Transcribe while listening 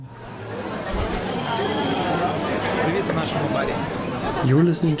You're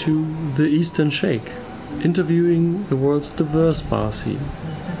listening to The Eastern Shake, interviewing the world's diverse bar scene,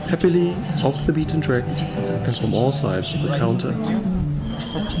 happily off the beaten track and from all sides of the counter.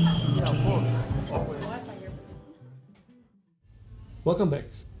 Welcome back.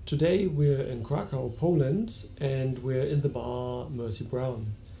 Today we're in Krakow, Poland, and we're in the bar Mercy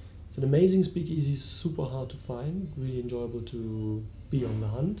Brown. It's an amazing speakeasy, super hard to find, really enjoyable to be on the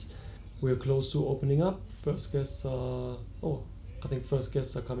hunt. We're close to opening up. First guests are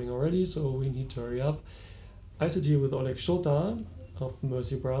coming already, so we need to hurry up. I sit here with Oleg Shota of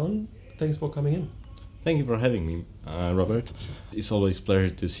Mercy Brown. Thanks for coming in. Thank you for having me, Robert. It's always a pleasure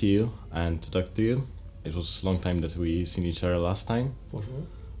to see you and to talk to you. It was a long time that we seen each other last time. For sure.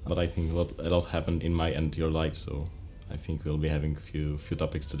 But I think a lot happened in my and your life, so I think we'll be having a few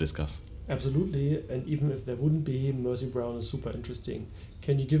topics to discuss. Absolutely, and even if there wouldn't be, Mercy Brown is super interesting.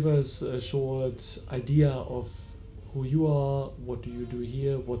 Can you give us a short idea of who you are, what do you do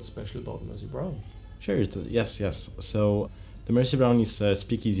here, what's special about Mercy Brown? Sure, yes. So the Mercy Brown is a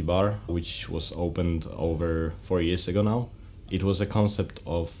speakeasy bar which was opened over 4 years ago now. It was a concept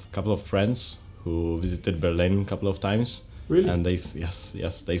of a couple of friends who visited Berlin a couple of times. Really? And they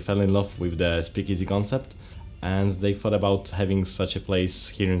fell in love with the speakeasy concept, and they thought about having such a place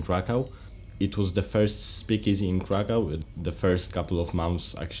here in Krakow. It was the first speakeasy in Krakow. The first couple of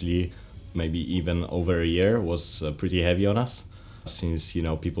months, actually, maybe even over a year, was pretty heavy on us, since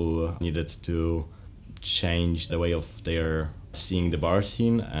people needed to change the way of their seeing the bar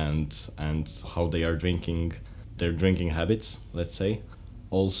scene and how they are drinking, their drinking habits, let's say.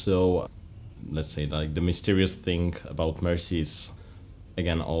 Also, let's say like the mysterious thing about Mercy is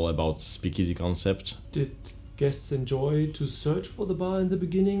again all about speakeasy concept. Did guests enjoy to search for the bar in the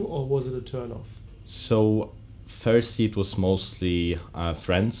beginning, or was it a turn-off? So first it was mostly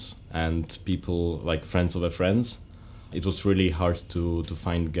friends and people like friends of a friends. It was really hard to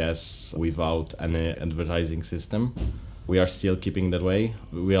find guests without any advertising system. We are still keeping that way.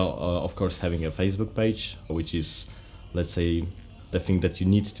 We are of course having a Facebook page, which is, let's say, the thing that you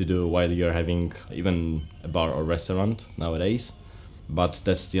need to do while you're having even a bar or restaurant nowadays. But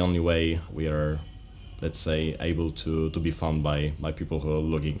that's the only way we are, let's say, able to be found by people who are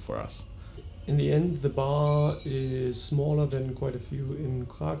looking for us. In the end, the bar is smaller than quite a few in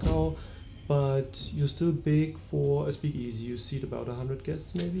Krakow, but you're still big for a speakeasy. You seat about 100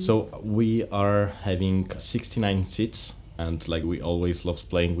 guests maybe? So we are having 69 seats, and like we always loved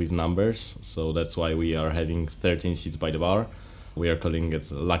playing with numbers, so that's why we are having 13 seats by the bar. We are calling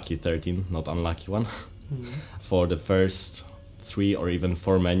it Lucky 13, not Unlucky one. Mm-hmm. For the first 3 or even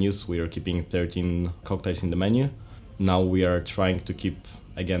 4 menus, we are keeping 13 cocktails in the menu. Now we are trying to keep,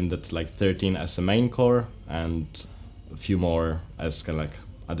 again, that like 13 as a main core and a few more as kind of like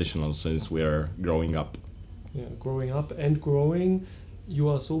additional, since we are growing up. Yeah, growing up and growing. You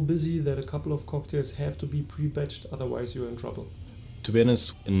are so busy that a couple of cocktails have to be pre-batched, otherwise you're in trouble. To be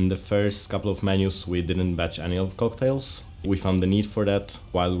honest, in the first couple of menus, we didn't batch any of cocktails. We found the need for that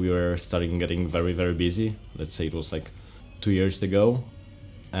while we were starting getting very, very busy. Let's say it was like 2 years ago.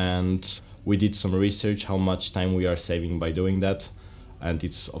 And we did some research how much time we are saving by doing that. And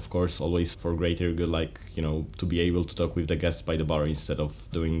it's, of course, always for greater good, to be able to talk with the guests by the bar instead of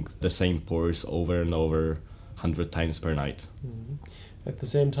doing the same pours over and over 100 times per night. Mm-hmm. At the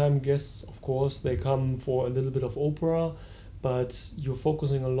same time, guests, of course, they come for a little bit of opera, but you're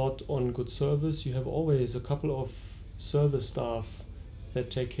focusing a lot on good service. You have always a couple of service staff that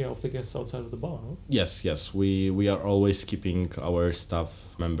take care of the guests outside of the bar, huh? Yes. We are always keeping our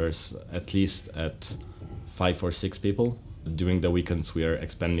staff members at least at 5 or 6 people. During the weekends, we are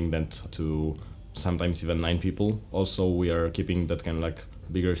expanding that to sometimes even 9 people. Also, we are keeping that kind of like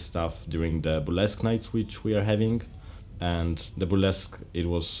bigger staff during the burlesque nights, which we are having. And the burlesque, it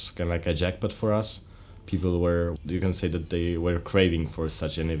was kind of like a jackpot for us. People were, you can say that they were craving for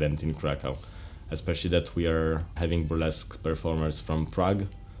such an event in Krakow, especially that we are having burlesque performers from Prague.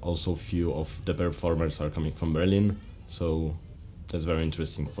 Also, few of the performers are coming from Berlin, so that's very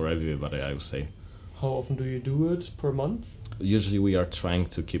interesting for everybody, I would say. How often do you do it per month? Usually we are trying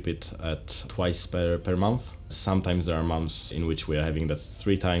to keep it at twice per month. Sometimes there are months in which we are having that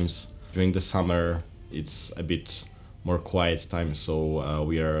 3 times. During the summer, it's a bit more quiet time, so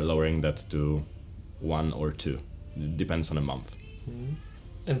we are lowering that to 1 or 2. It depends on a month. Mm-hmm.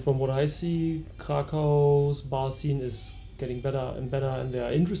 And from what I see, Krakow's bar scene is getting better and better, and there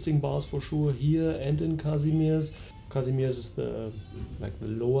are interesting bars for sure here and in Kazimierz. Kazimierz is the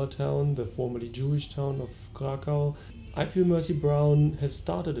lower town, the formerly Jewish town of Krakow. I feel Mercy Brown has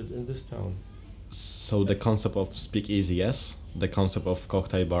started it in this town. So the concept of speakeasy, yes. The concept of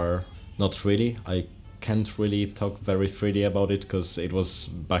cocktail bar, not really. I can't really talk very freely about it because it was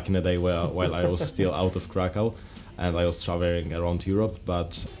back in the day while I was still out of Krakow and I was traveling around Europe.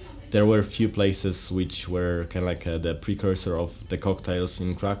 But there were a few places which were kind of like the precursor of the cocktails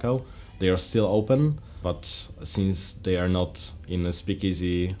in Krakow. They are still open, but since they are not in a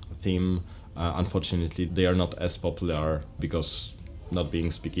speakeasy theme, unfortunately, they are not as popular because not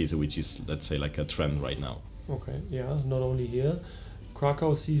being speakeasy, which is, let's say, like a trend right now. Okay, yeah, not only here.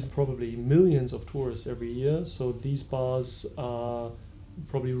 Krakow sees probably millions of tourists every year, so these bars are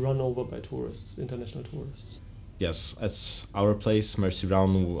probably run over by tourists, international tourists. Yes, at our place, Mercy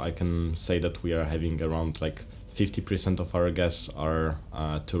Brown, I can say that we are having around like 50% of our guests are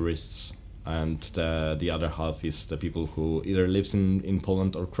tourists, and the other half is the people who either lives in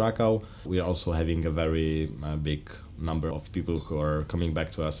Poland or Krakow. We are also having a very big number of people who are coming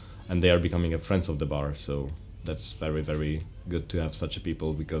back to us, and they are becoming friends of the bar. So that's very, very good to have such a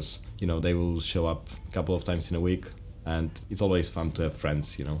people because, you know, they will show up a couple of times in a week, and it's always fun to have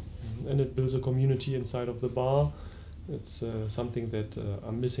friends, you know. And it builds a community inside of the bar. It's something that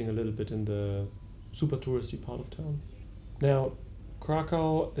I'm missing a little bit in the super touristy part of town. Now,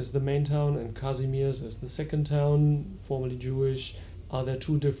 Krakow is the main town and Kazimierz is the second town, formerly Jewish. Are there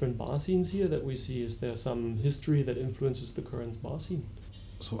two different bar scenes here that we see? Is there some history that influences the current bar scene?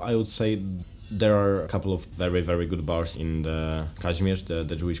 So I would say there are a couple of very, very good bars in the Kazimierz,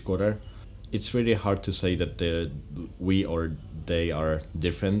 the Jewish Quarter. It's really hard to say that we or they are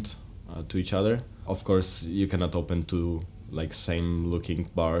different to each other. Of course, you cannot open two like same looking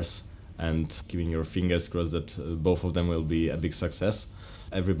bars and giving your fingers crossed that both of them will be a big success.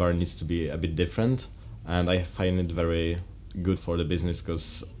 Every bar needs to be a bit different, and I find it very good for the business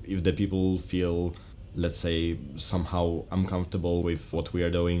because if the people feel, let's say, somehow uncomfortable with what we are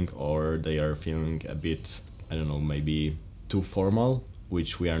doing, or they are feeling a bit, I don't know, maybe too formal,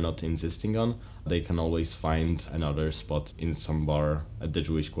 which we are not insisting on, they can always find another spot in some bar at the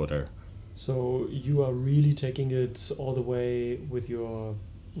Jewish Quarter. So you are really taking it all the way with your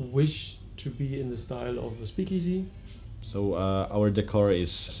wish to be in the style of a speakeasy? So our decor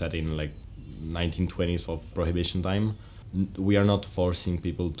is set in like 1920s of Prohibition time. We are not forcing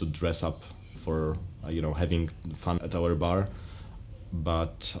people to dress up for having fun at our bar,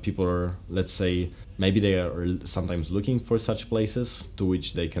 but people are, let's say, maybe they are sometimes looking for such places to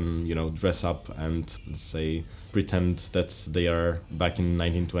which they can dress up and, let's say, pretend that they are back in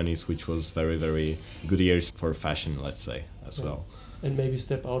 1920s, which was very, very good years for fashion, let's say, as well. And maybe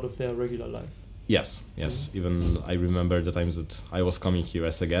step out of their regular life. Yes. Mm-hmm. Even I remember the times that I was coming here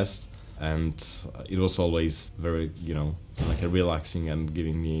as a guest, and it was always very, like a relaxing and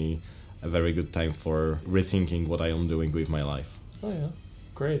giving me a very good time for rethinking what I am doing with my life. Oh yeah,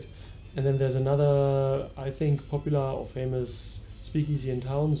 great. And then there's another, I think, popular or famous speakeasy in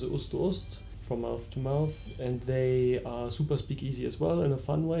town, the Ust to Ust, from mouth to mouth, and they are super speakeasy as well in a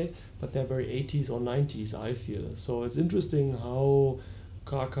fun way, but they're very 80s or 90s, I feel. So it's interesting how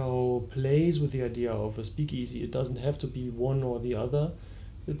Krakow plays with the idea of a speakeasy. It doesn't have to be one or the other.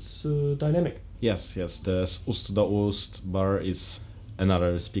 It's dynamic. Yes. The Ust to Ust bar is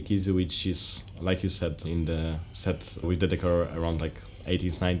another speakeasy, which is, like you said, in the set with the decor around like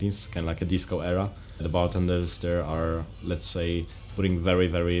 80s, 90s, kind of like a disco era. The bartenders there are, let's say, putting very,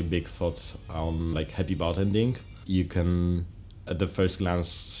 very big thought on like happy bartending. You can, at the first glance,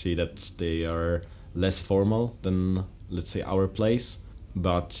 see that they are less formal than, let's say, our place,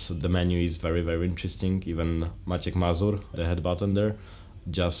 but the menu is very, very interesting. Even Maciek Mazur, the head bartender,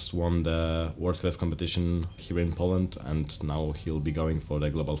 just won the world class competition here in Poland, and now he'll be going for the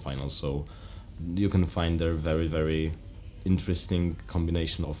global final. So you can find their very, very interesting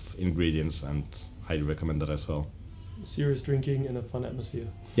combination of ingredients, and highly recommend that as well. Serious drinking in a fun atmosphere.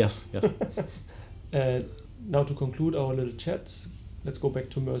 Yes. Now to conclude our little chat, let's go back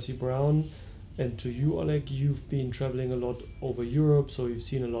to Mercy Brown and to you, Oleg. You've been traveling a lot over Europe, so you've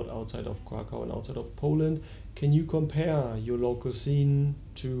seen a lot outside of Krakow and outside of Poland. Can you compare your local scene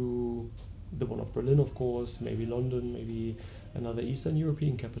to the one of Berlin, of course, maybe London, maybe another Eastern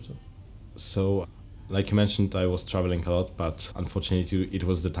European capital? So, like you mentioned, I was traveling a lot, but unfortunately it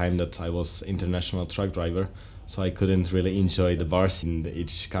was the time that I was international truck driver, so I couldn't really enjoy the bar scene in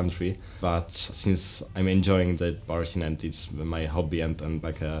each country. But since I'm enjoying the bar scene and it's my hobby and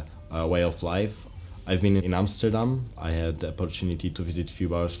like a way of life, I've been in Amsterdam. I had the opportunity to visit few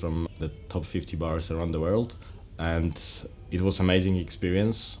bars from the top 50 bars around the world, and it was an amazing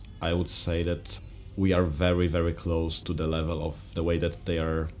experience. I would say that we are very, very close to the level of the way that they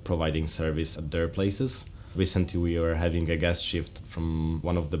are providing service at their places. Recently we were having a guest shift from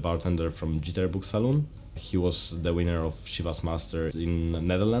one of the bartender from Jitterbug Saloon. He was the winner of Chivas Master in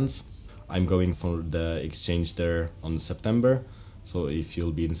Netherlands. I'm going for the exchange there on September. So if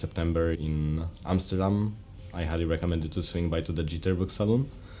you'll be in September in Amsterdam, I highly recommend you to swing by to the Jitterbug Salon.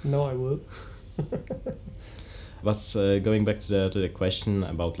 No, I will. But going back to the question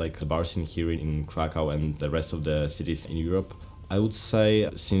about like the bar scene here in Krakow and the rest of the cities in Europe, I would say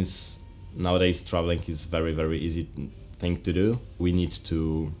since nowadays traveling is very, very easy thing to do, we need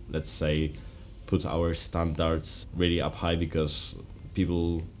to, let's say, put our standards really up high, because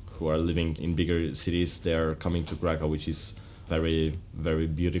people who are living in bigger cities, they are coming to Krakow, which is very, very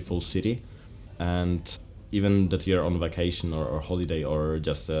beautiful city. And even that you're on vacation or holiday or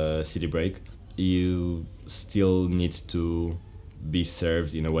just a city break, you still need to be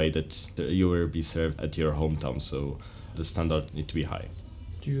served in a way that you will be served at your hometown. So the standard need to be high.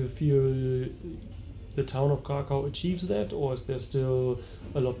 Do you feel the town of Krakow achieves that, or is there still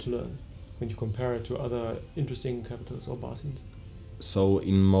a lot to learn when you compare it to other interesting capitals or bar scenes? So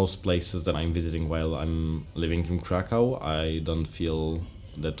in most places that I'm visiting while I'm living in Krakow, I don't feel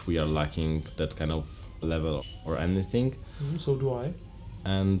that we are lacking that kind of level or anything. So do I.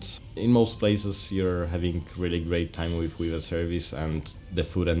 And in most places you're having really great time with the service, and the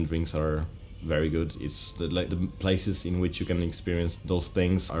food and drinks are very good. It's like the places in which you can experience those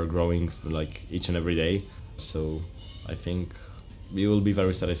things are growing like each and every day. So I think you will be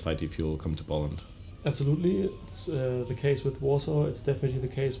very satisfied if you'll come to Poland. Absolutely. It's the case with Warsaw. It's definitely the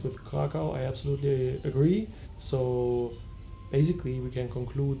case with Krakow. I absolutely agree. So basically we can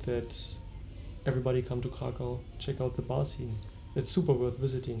conclude that everybody come to Krakow, check out the bar scene. It's super worth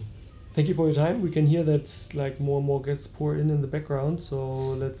visiting. Thank you for your time. We can hear that like more and more guests pour in the background.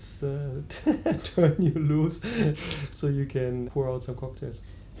 So let's turn you loose so you can pour out some cocktails.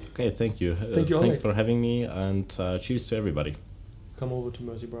 Okay, thank you. Thank you, Thanks for having me, and cheers to everybody. Come over to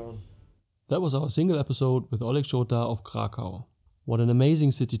Mercy Brown. That was our single episode with Oleg Shota of Krakow. What an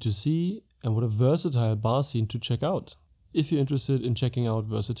amazing city to see, and what a versatile bar scene to check out. If you're interested in checking out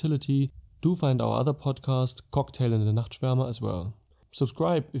versatility, do find our other podcast, Cocktail in the Nachtschwärmer, as well.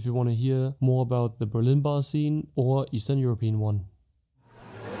 Subscribe if you want to hear more about the Berlin bar scene or Eastern European one.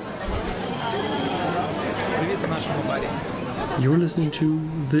 You're listening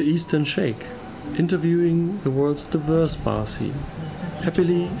to The Eastern Shake, interviewing the world's diverse bar scene,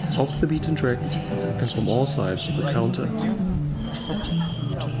 happily off the beaten track and from all sides of the counter.